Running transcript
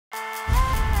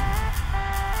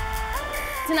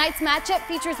Tonight's matchup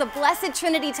features the Blessed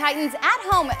Trinity Titans at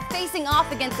home facing off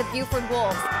against the Buford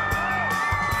Wolves.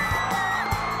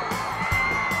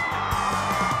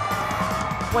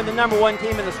 When the #1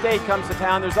 team in the state comes to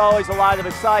town, there's always a lot of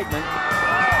excitement.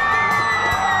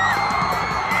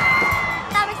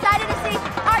 I'm excited to see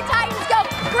our Titans go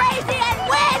crazy and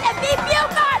win and beat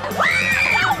Buford!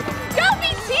 Go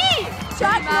BT!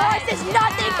 Chuck Norris is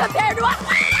nothing compared to us!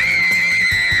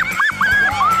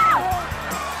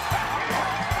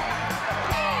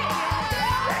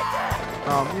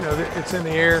 You know, it's in the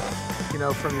air, you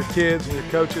know, from your kids and your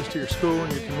coaches to your school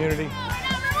and your community.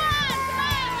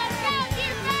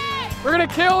 We're gonna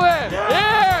kill them!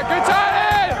 Yeah! Good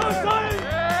Titans!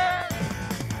 Yeah.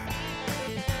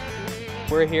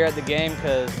 We're here at the game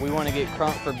because we want to get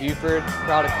crunk for Buford.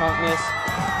 Proud of crunkness.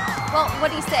 Well, what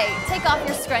do you say? Take off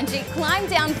your scrunchie, climb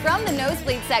down from the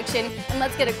nosebleed section, and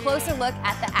let's get a closer look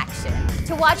at the action.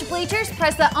 To watch Bleachers,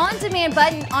 press the on-demand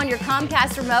button on your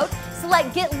Comcast remote,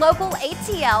 select Get Local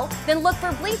ATL, then look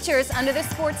for Bleachers under the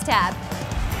Sports tab.